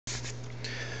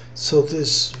So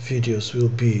these videos will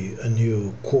be a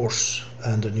new course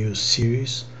and a new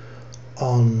series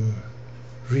on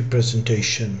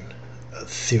representation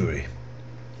theory.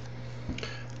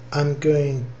 I'm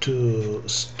going to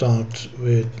start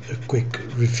with a quick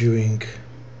reviewing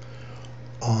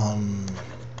on,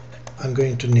 I'm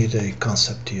going to need a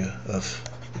concept here of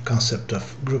the concept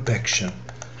of group action.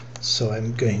 So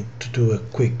I'm going to do a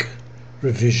quick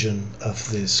revision of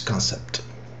this concept.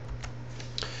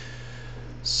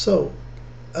 So,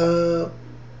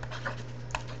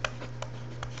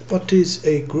 what is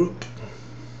a group?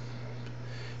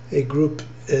 A group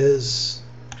is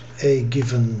a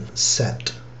given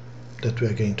set that we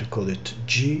are going to call it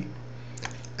G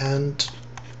and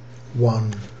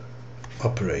one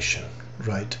operation,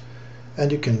 right?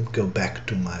 And you can go back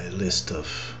to my list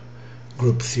of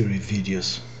group theory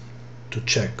videos to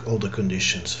check all the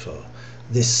conditions for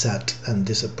this set and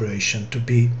this operation to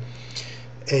be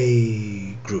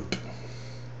a group.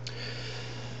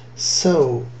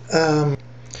 So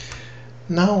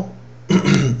now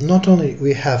not only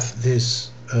we have this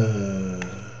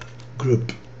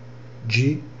group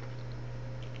G,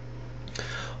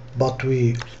 but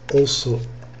we also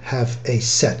have a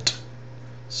set.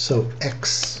 So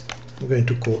X, we're going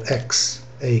to call X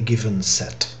a given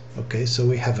set. Okay, so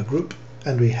we have a group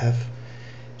and we have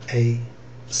a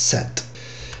set.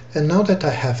 And now that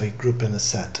I have a group and a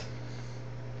set,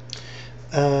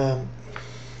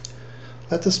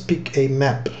 let us pick a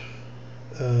map.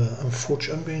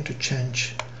 Unfortunately, I'm going to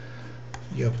change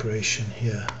the operation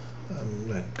here. I'm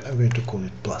going to call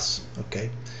it plus. Okay,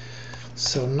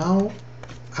 so now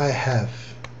I have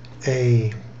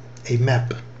a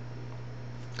map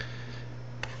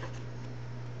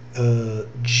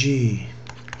G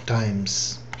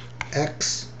times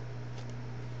X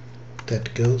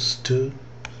that goes to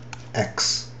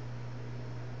X.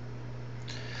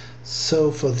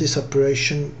 So for this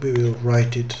operation we will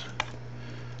write it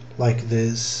like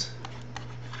this,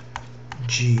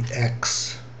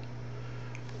 Gx,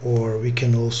 or we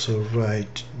can also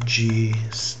write G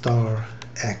star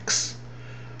X,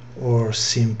 or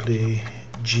simply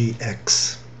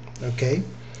Gx. Okay,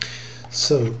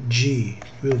 so G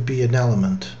will be an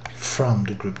element from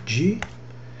the group G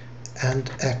and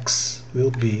X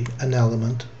will be an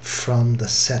element from the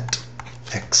set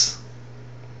X.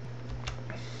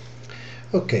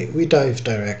 Okay, we dive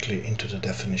directly into the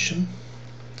definition.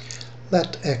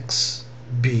 Let X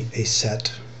be a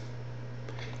set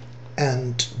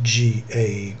and G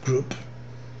a group.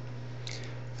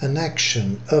 An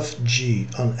action of G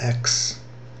on X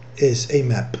is a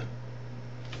map,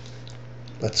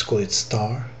 let's call it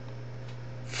star,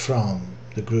 from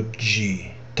the group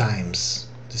G times,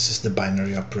 this is the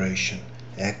binary operation,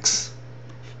 X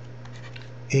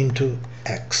into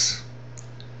X,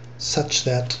 such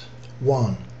that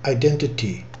one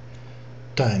identity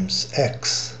times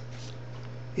X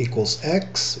equals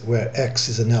X, where X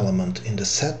is an element in the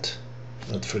set.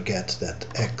 Don't forget that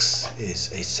X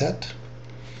is a set.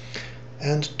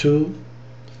 And two,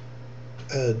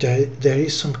 there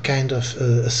is some kind of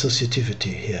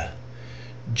associativity here.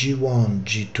 G1,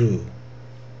 G2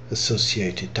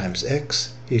 associated times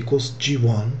X equals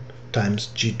G1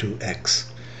 times G2X.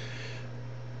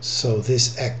 So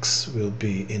this X will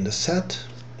be in the set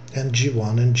and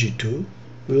G1 and G2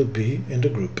 will be in the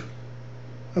group.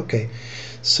 Okay,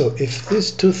 so if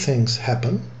these two things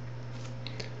happen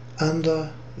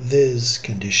under these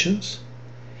conditions,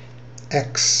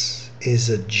 X is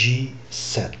a G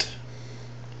set.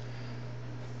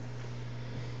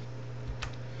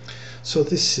 So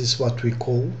this is what we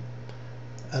call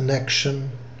an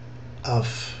action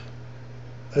of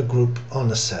a group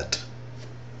on a set.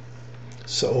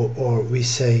 So, or we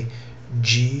say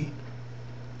G,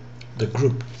 the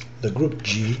group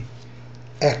G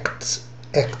acts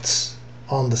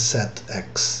on the set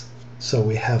X. So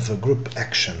we have a group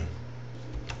action.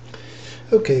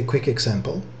 Okay, quick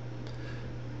example.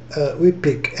 We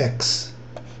pick X,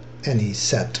 any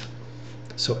set.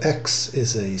 So X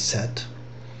is a set,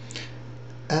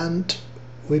 and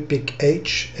we pick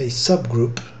H, a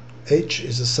subgroup. H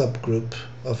is a subgroup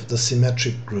of the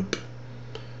symmetric group,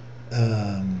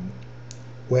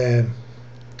 where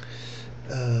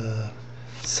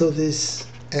so this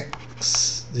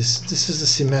X, this is a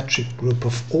symmetric group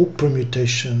of all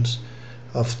permutations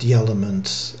of the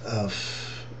elements of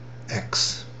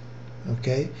X.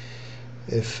 Okay,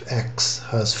 if X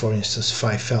has, for instance,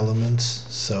 5 elements,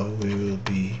 so we will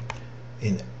be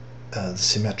in the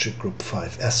symmetric group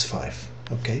 5, S5.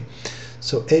 Okay,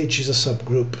 so H is a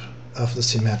subgroup of the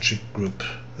symmetric group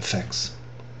of X.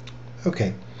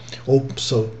 Okay,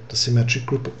 so the symmetric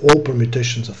group, all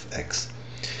permutations of X.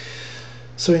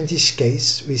 So in this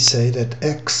case we say that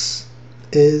X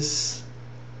is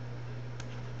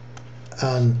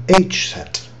an H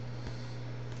set.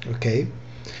 Okay,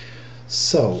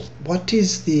 so what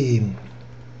is the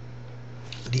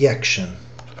action?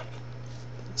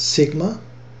 Sigma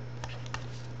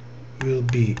will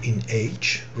be in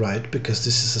H, right, because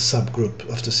this is a subgroup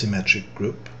of the symmetric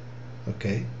group.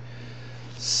 Okay,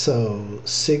 so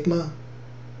sigma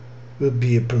will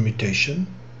be a permutation,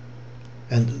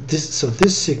 and this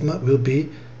sigma will be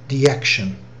the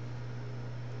action.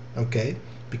 Okay,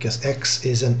 because X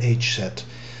is an H set,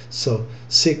 so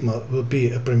sigma will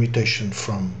be a permutation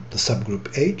from the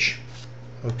subgroup H,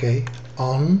 okay,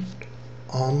 on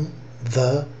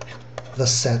the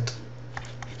set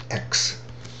X.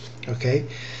 Okay,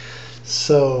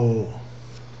 so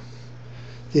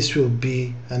this will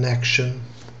be an action,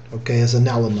 okay, as an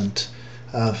element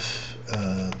of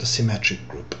the symmetric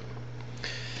group.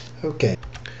 Okay,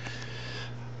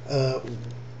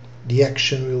 the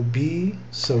action will be,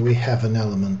 so we have an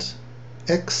element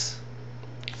X,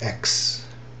 X,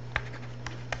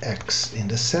 X in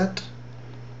the set,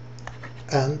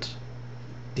 and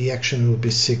the action will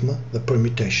be sigma, the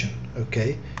permutation,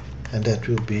 okay, and that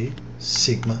will be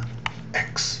sigma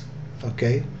X,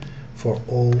 okay, for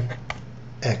all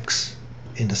X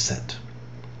in the set.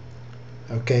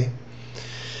 Okay,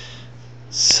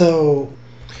 so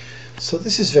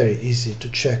this is very easy to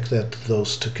check that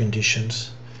those two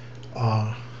conditions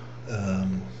are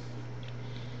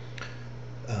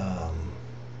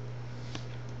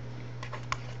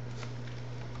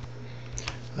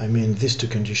I mean, these two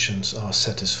conditions are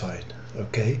satisfied,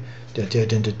 okay, that the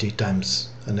identity times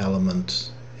an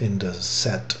element in the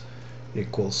set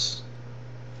equals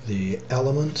the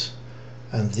element,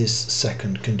 and this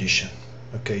second condition,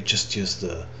 okay, just use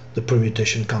the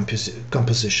permutation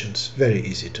compositions. Very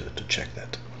easy to check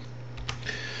that.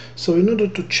 So in order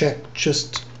to check,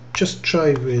 just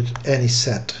try with any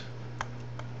set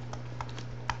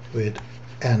with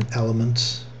n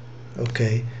elements,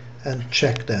 okay, and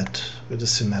check that with a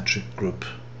symmetric group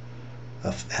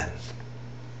of n.